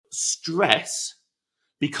stress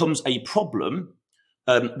becomes a problem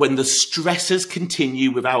when the stressors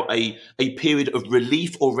continue without a period of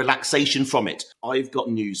relief or relaxation from it. I've got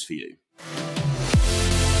news for you.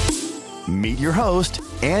 Meet your host,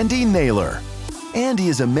 Andy Naylor. Andy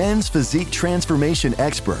is a men's physique transformation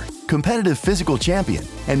expert, competitive physical champion,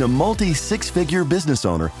 and a multi-six-figure business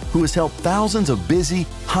owner who has helped thousands of busy,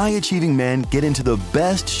 high-achieving men get into the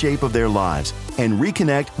best shape of their lives and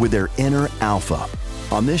reconnect with their inner alpha.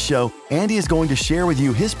 On this show, Andy is going to share with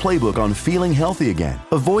you his playbook on feeling healthy again,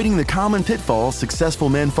 avoiding the common pitfalls successful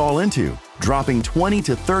men fall into, dropping 20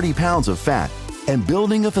 to 30 pounds of fat, and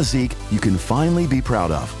building a physique you can finally be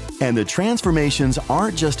proud of. And the transformations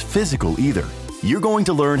aren't just physical either. You're going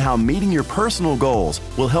to learn how meeting your personal goals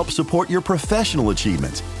will help support your professional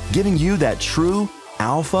achievements, giving you that true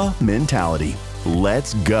alpha mentality.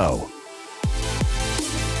 Let's go.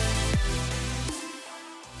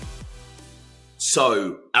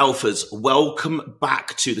 So, Alphas, welcome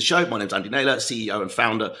back to the show. My name's Andy Naylor, CEO and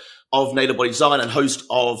founder of Naylor Body Design and host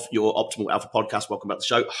of your Optimal Alpha podcast. Welcome back to the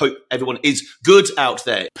show. Hope everyone is good out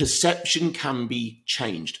there. Perception can be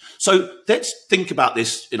changed. So let's think about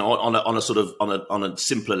this, on a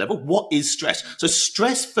simpler level. What is stress? So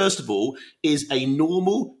stress, first of all, is a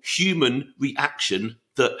normal human reaction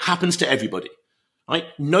that happens to everybody. Right?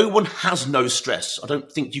 No one has no stress. I don't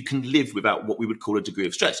think you can live without what we would call a degree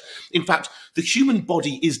of stress. In fact, the human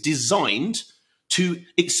body is designed to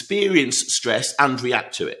experience stress and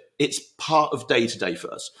react to it. It's part of day-to-day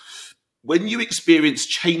for us. When you experience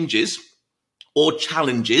changes or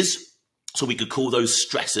challenges, so we could call those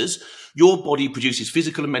stressors, your body produces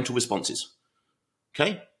physical and mental responses.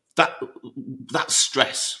 Okay? That's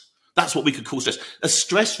stress. That's what we could call stress. A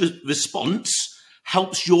stress response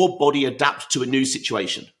helps your body adapt to a new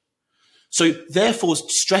situation. So therefore,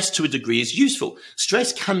 stress to a degree is useful.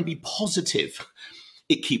 Stress can be positive.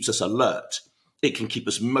 It keeps us alert. It can keep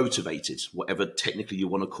us motivated, whatever technically you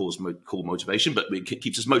want to call motivation, but it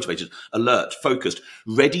keeps us motivated, alert, focused,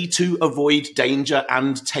 ready to avoid danger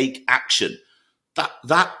and take action.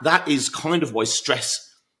 That is kind of why stress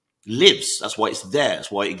lives. That's why it's there.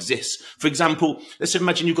 That's why it exists. For example, let's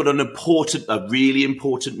imagine you've got a really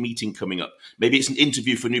important meeting coming up. Maybe it's an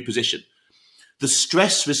interview for a new position. The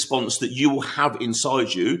stress response that you will have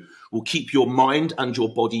inside you will keep your mind and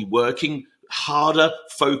your body working harder,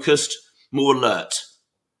 focused, more alert.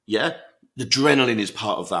 Yeah? The adrenaline is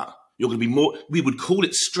part of that. You're going to be more, we would call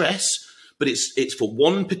it stress, but it's for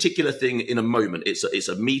one particular thing in a moment. It's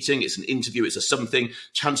a meeting, it's an interview, it's a something.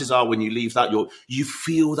 Chances are when you leave that, you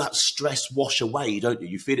feel that stress wash away, don't you?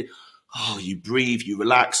 You feel it. Oh, you breathe, you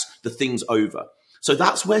relax, the thing's over. So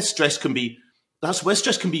that's where stress can be,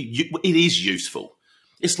 it is useful.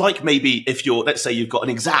 It's like maybe if let's say you've got an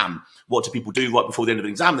exam, what do people do right before the end of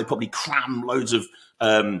an exam? They probably cram loads of,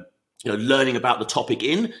 learning about the topic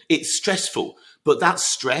in. It's stressful, but that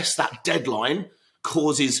stress, that deadline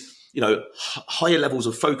causes, higher levels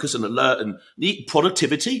of focus and alert and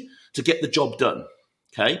productivity to get the job done.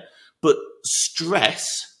 Okay. But stress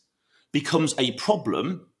becomes a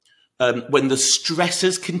problem when the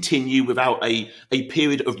stressors continue without a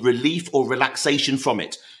period of relief or relaxation from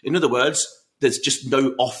it. In other words, there's just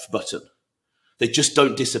no off button. They just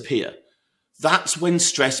don't disappear. That's when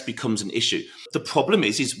stress becomes an issue. The problem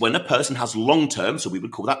is when a person has long-term, so we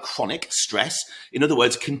would call that chronic stress, in other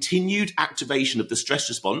words, continued activation of the stress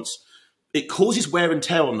response, it causes wear and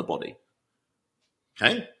tear on the body.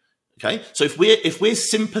 Okay? So if we're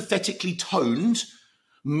sympathetically toned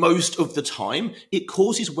most of the time, it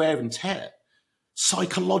causes wear and tear.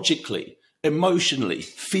 Psychologically, emotionally,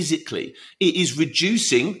 physically, it is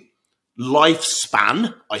reducing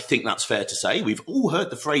lifespan. I think that's fair to say. We've all heard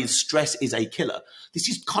the phrase stress is a killer. This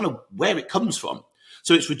is kind of where it comes from.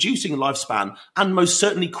 So it's reducing lifespan and most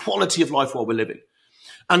certainly quality of life while we're living.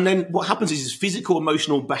 And then what happens is physical,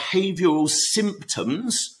 emotional, behavioral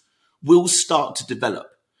symptoms will start to develop.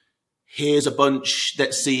 Here's a bunch.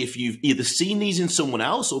 Let's see if you've either seen these in someone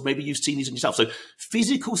else or maybe you've seen these in yourself. So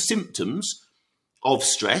physical symptoms of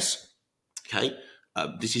stress, okay,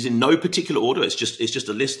 this is in no particular order. It's just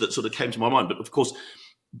a list that sort of came to my mind. But of course,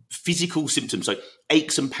 physical symptoms, so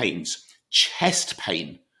aches and pains, chest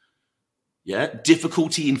pain,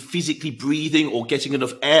 difficulty in physically breathing or getting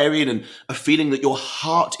enough air in, and a feeling that your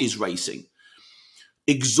heart is racing,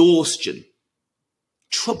 exhaustion,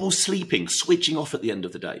 trouble sleeping, switching off at the end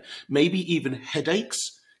of the day, maybe even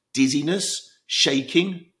headaches, dizziness,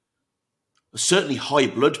 shaking, certainly high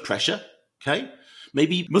blood pressure, okay?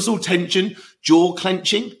 Maybe muscle tension, jaw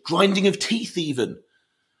clenching, grinding of teeth even.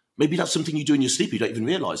 Maybe that's something you do in your sleep, you don't even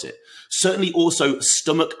realize it. Certainly also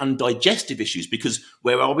stomach and digestive issues, because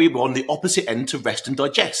where are we? We're on the opposite end to rest and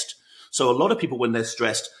digest. So a lot of people, when they're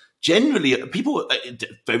stressed, generally people are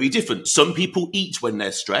very different. Some people eat when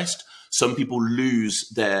they're stressed. Some people lose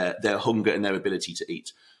their hunger and their ability to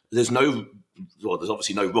eat. There's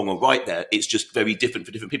obviously no wrong or right there. It's just very different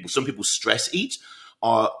for different people. Some people stress eat,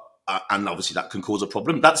 and obviously that can cause a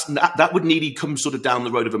problem. That would nearly come sort of down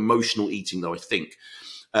the road of emotional eating, though, I think.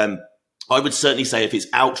 I would certainly say if it's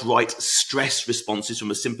outright stress responses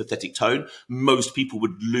from a sympathetic tone, most people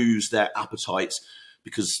would lose their appetites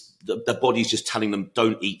because their body's just telling them,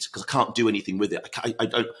 don't eat, because I can't do anything with it.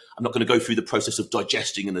 I'm not going to go through the process of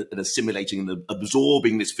digesting and assimilating and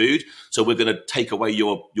absorbing this food. So we're going to take away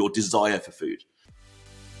your desire for food.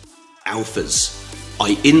 Alphas,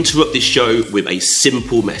 I interrupt this show with a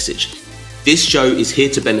simple message. This show is here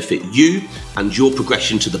to benefit you and your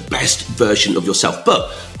progression to the best version of yourself.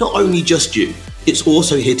 But not only just you, it's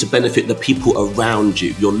also here to benefit the people around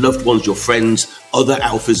you, your loved ones, your friends, other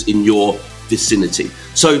alphas in your vicinity.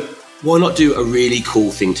 So why not do a really cool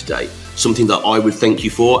thing today? Something that I would thank you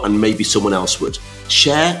for, and maybe someone else would.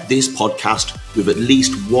 Share this podcast with at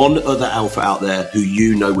least one other alpha out there who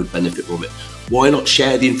you know would benefit from it. Why not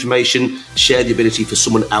share the information, share the ability for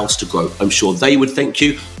someone else to grow? I'm sure they would thank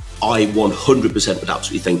you. I 100% would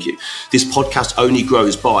absolutely thank you. This podcast only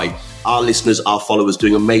grows by our listeners, our followers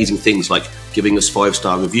doing amazing things like giving us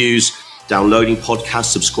 5-star reviews, downloading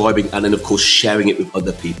podcasts, subscribing, and then of course sharing it with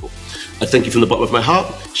other people. I thank you from the bottom of my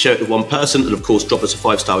heart. Share it with one person, and of course drop us a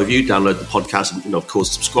 5-star review, download the podcast, and of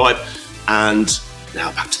course subscribe. And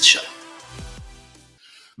now back to the show.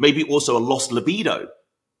 Maybe also a lost libido.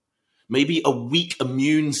 Maybe a weak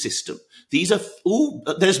immune system. These are,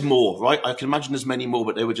 there's more, right? I can imagine there's many more,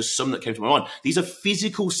 but there were just some that came to my mind. These are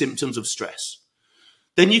physical symptoms of stress.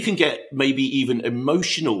 Then you can get maybe even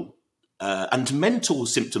emotional and mental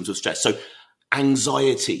symptoms of stress. So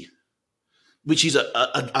anxiety, which is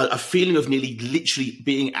a feeling of nearly literally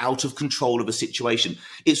being out of control of a situation.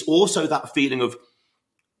 It's also that feeling of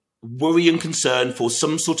worry and concern for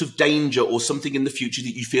some sort of danger or something in the future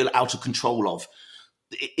that you feel out of control of.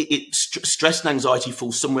 Stress and anxiety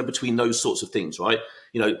falls somewhere between those sorts of things, right?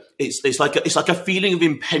 You know, it's like a feeling of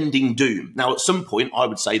impending doom. Now, at some point, I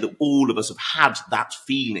would say that all of us have had that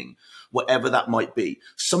feeling, whatever that might be.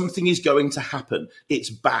 Something is going to happen. It's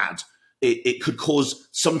bad. It could cause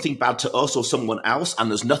something bad to us or someone else,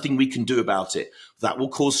 and there's nothing we can do about it. That will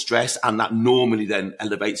cause stress, and that normally then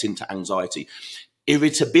elevates into anxiety.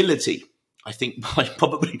 Irritability. I think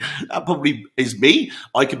that probably is me.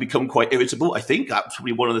 I can become quite irritable. I think that's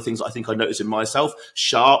probably one of the things that I think I notice in myself.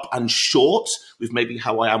 Sharp and short with maybe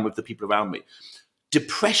how I am with the people around me.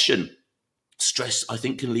 Depression, stress, I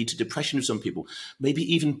think can lead to depression with some people. Maybe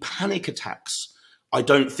even panic attacks. I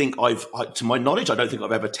don't think to my knowledge, I don't think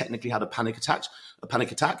I've ever technically had a panic attack,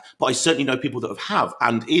 but I certainly know people that have,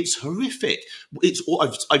 and it's horrific.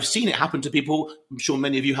 I've seen it happen to people. I'm sure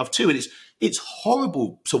many of you have too, and it's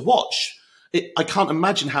horrible to watch. I can't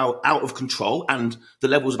imagine how out of control and the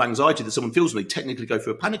levels of anxiety that someone feels when they technically go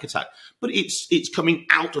through a panic attack. But it's coming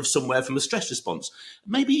out of somewhere from a stress response.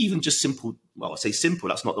 Maybe even just simple. Well, I say simple.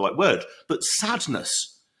 That's not the right word. But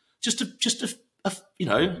sadness.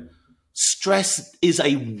 Stress is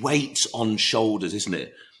a weight on shoulders, isn't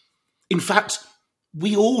it? In fact,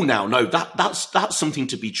 we all now know that's something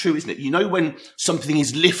to be true, isn't it? You know, when something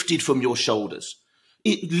is lifted from your shoulders,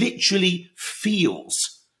 it literally feels.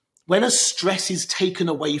 When a stress is taken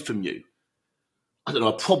away from you, I don't know,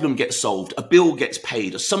 a problem gets solved, a bill gets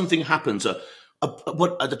paid, or something happens,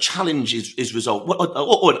 the challenge is resolved,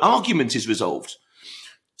 or an argument is resolved,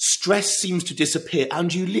 stress seems to disappear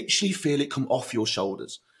and you literally feel it come off your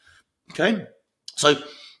shoulders. Okay? So,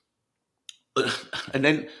 and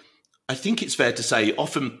then I think it's fair to say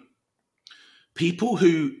often people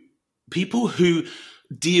who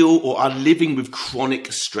deal or are living with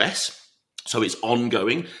chronic stress, so it's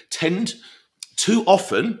ongoing, too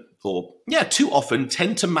often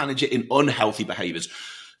tend to manage it in unhealthy behaviors.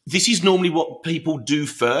 This is normally what people do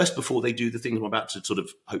first before they do the things I'm about to sort of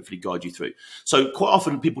hopefully guide you through. So quite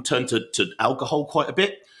often people turn to alcohol quite a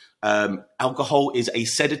bit. Alcohol is a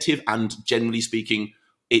sedative, and generally speaking,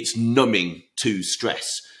 it's numbing to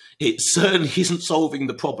stress. It certainly isn't solving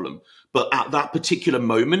the problem, but at that particular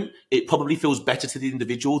moment, it probably feels better to the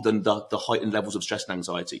individual than the heightened levels of stress and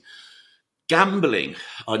anxiety. Gambling.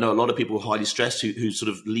 I know a lot of people are highly stressed who sort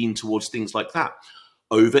of lean towards things like that.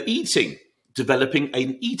 Overeating, developing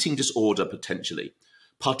an eating disorder potentially,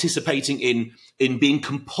 participating in being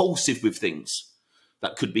compulsive with things.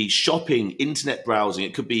 That could be shopping, internet browsing.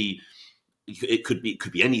 It could be It could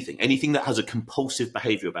be anything that has a compulsive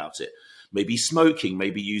behavior about it. Maybe smoking,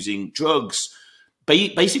 maybe using drugs.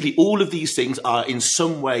 Basically, all of these things are in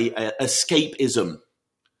some way escapism.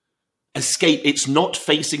 It's not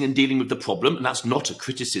facing and dealing with the problem, and that's not a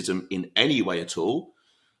criticism in any way at all.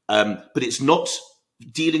 But it's not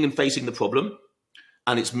dealing and facing the problem,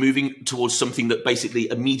 and it's moving towards something that basically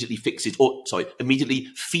immediately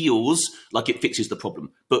feels like it fixes the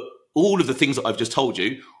problem. But all of the things that I've just told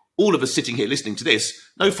you, all of us sitting here listening to this,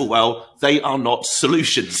 know full well they are not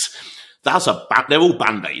solutions. They're all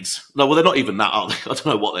band-aids. No, well, they're not even that, are they? I don't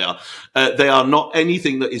know what they are. They are not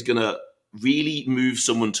anything that is going to really move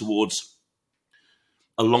someone towards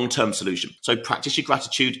a long-term solution. So practice your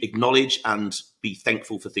gratitude, acknowledge and be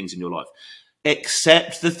thankful for things in your life.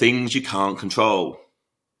 Accept the things you can't control.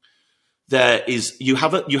 You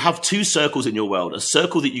have two circles in your world, a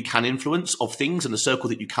circle that you can influence of things and a circle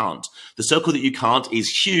that you can't. The circle that you can't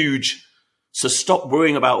is huge. So stop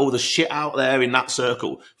worrying about all the shit out there in that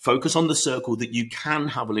circle. Focus on the circle that you can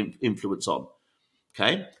have an influence on.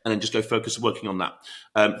 Okay? And then just go focus working on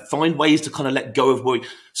that. Find ways to kind of let go of worry.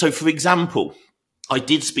 So for example, I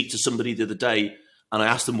did speak to somebody the other day and I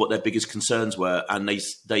asked them what their biggest concerns were. And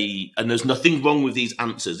and there's nothing wrong with these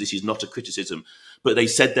answers. This is not a criticism, but they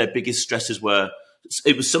said their biggest stresses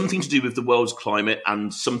it was something to do with the world's climate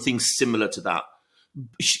and something similar to that.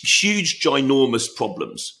 Huge, ginormous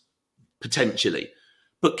problems. Potentially.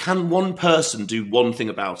 But can one person do one thing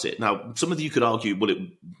about it? Now, some of you could argue, well, it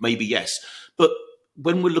maybe yes. But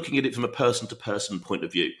when we're looking at it from a person-to-person point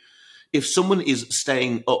of view, if someone is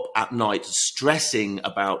staying up at night stressing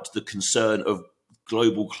about the concern of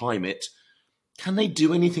global climate, can they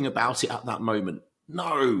do anything about it at that moment?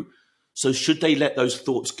 No. So should they let those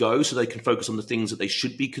thoughts go so they can focus on the things that they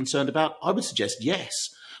should be concerned about? I would suggest yes.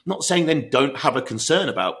 I'm not saying then don't have a concern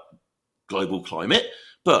about global climate,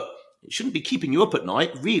 but it shouldn't be keeping you up at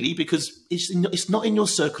night, really, because it's not in your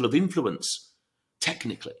circle of influence,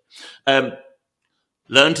 technically.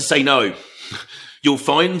 Learn to say no. You'll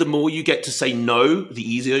find the more you get to say no, the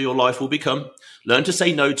easier your life will become. Learn to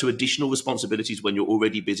say no to additional responsibilities when you're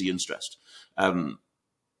already busy and stressed.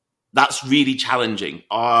 That's really challenging.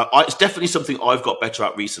 It's definitely something I've got better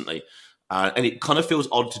at recently. And it kind of feels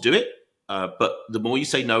odd to do it. But the more you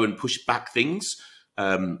say no and push back things,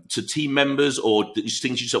 to team members or things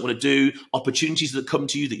you just don't want to do, opportunities that come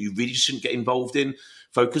to you that you really shouldn't get involved in.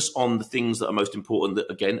 Focus on the things that are most important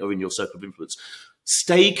that, again, are in your circle of influence.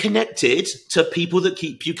 Stay connected to people that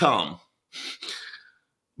keep you calm.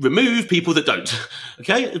 Remove people that don't.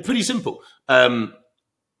 Okay? Pretty simple.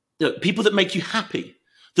 People that make you happy,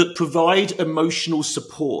 that provide emotional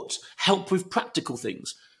support, help with practical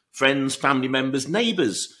things. Friends, family members,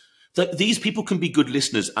 neighbors. These people can be good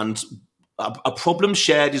listeners, and a problem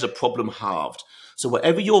shared is a problem halved. So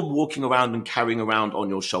whatever you're walking around and carrying around on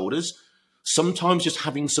your shoulders, sometimes just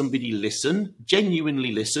having somebody listen,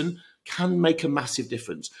 genuinely listen, can make a massive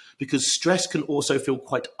difference, because stress can also feel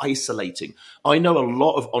quite isolating. I know a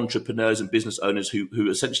lot of entrepreneurs and business owners who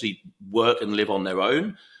essentially work and live on their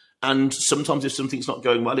own. And sometimes if something's not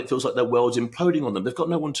going well, it feels like their world's imploding on them. They've got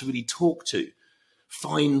no one to really talk to.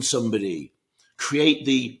 Find somebody, create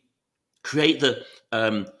the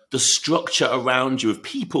structure around you of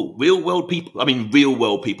people, real world people. I mean, real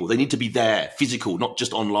world people. They need to be there, physical, not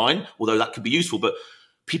just online, although that could be useful, but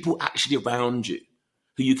people actually around you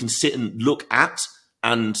who you can sit and look at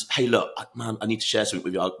and, hey, look, man, I need to share something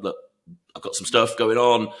with you. Look, I've got some stuff going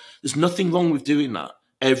on. There's nothing wrong with doing that.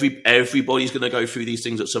 Everybody's going to go through these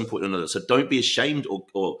things at some point or another. So don't be ashamed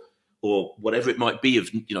or whatever it might be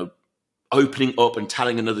of, opening up and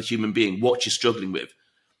telling another human being what you're struggling with.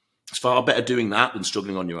 It's far better doing that than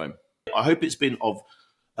struggling on your own. I hope it's been of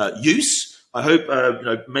use. I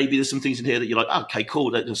hope, maybe there's some things in here that you're like, okay,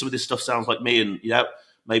 cool. Some of this stuff sounds like me, and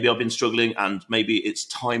maybe I've been struggling, and maybe it's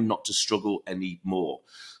time not to struggle anymore.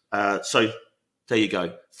 So there you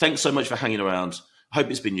go. Thanks so much for hanging around. I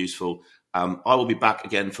hope it's been useful. I will be back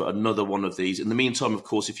again for another one of these. In the meantime, of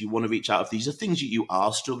course, if you want to reach out, if these are things you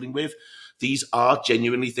are struggling with, these are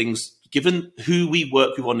genuinely things, given who we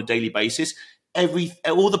work with on a daily basis,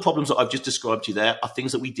 all the problems that I've just described to you there are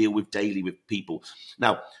things that we deal with daily with people.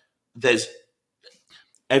 Now,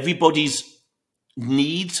 everybody's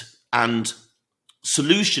needs and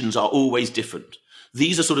solutions are always different.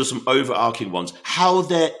 These are sort of some overarching ones. How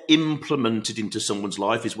they're implemented into someone's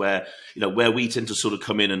life is where we tend to sort of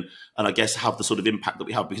come in and I guess have the sort of impact that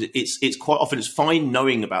we have, because it's quite often, it's fine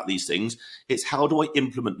knowing about these things. It's how do I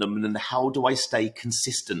implement them, and then how do I stay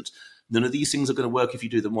consistent? None of these things are going to work if you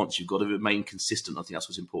do them once. You've got to remain consistent. I think that's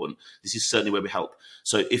what's important. This is certainly where we help.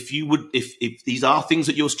 So if these are things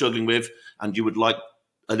that you're struggling with and you would like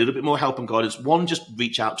a little bit more help and guidance, one, just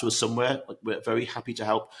reach out to us somewhere. We're very happy to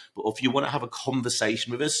help. But if you want to have a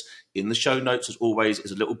conversation with us, in the show notes, as always,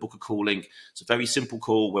 is a little book a call link. It's a very simple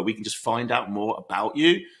call where we can just find out more about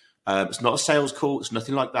you. It's not a sales call. It's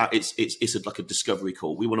nothing like that. It's like a discovery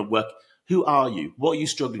call. We want to work. Who are you? What are you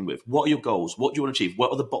struggling with? What are your goals? What do you want to achieve?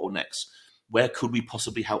 What are the bottlenecks? Where could we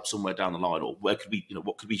possibly help somewhere down the line, or where could we,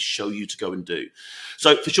 what could we show you to go and do?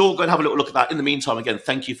 So for sure, go and have a little look at that. In the meantime, again,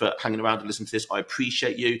 thank you for hanging around and listening to this. I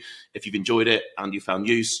appreciate you. If you've enjoyed it and you found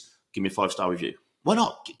use, give me a 5-star review. Why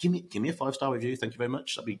not? Give me a 5-star review. Thank you very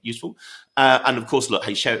much. That'd be useful. And of course, look,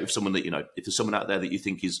 hey, share it with someone that, if there's someone out there that you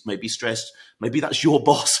think is maybe stressed, maybe that's your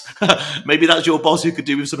boss. Maybe that's your boss who could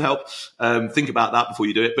do with some help. Think about that before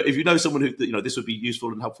you do it. But if you know someone who, this would be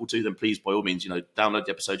useful and helpful to, then please, by all means, download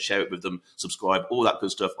the episode, share it with them, subscribe, all that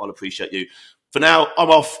good stuff. I'll appreciate you. For now,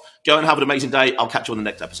 I'm off. Go and have an amazing day. I'll catch you on the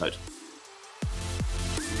next episode.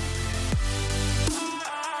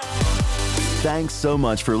 Thanks so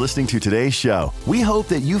much for listening to today's show. We hope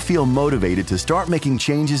that you feel motivated to start making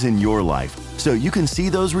changes in your life so you can see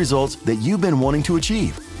those results that you've been wanting to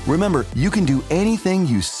achieve. Remember, you can do anything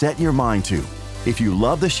you set your mind to. If you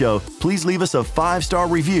love the show, please leave us a 5-star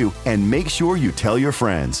review and make sure you tell your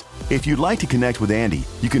friends. If you'd like to connect with Andy,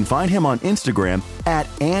 you can find him on Instagram at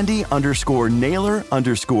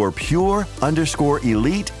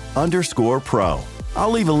Andy_Naylor_pure_elite_pro.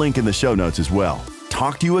 I'll leave a link in the show notes as well.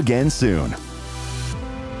 Talk to you again soon.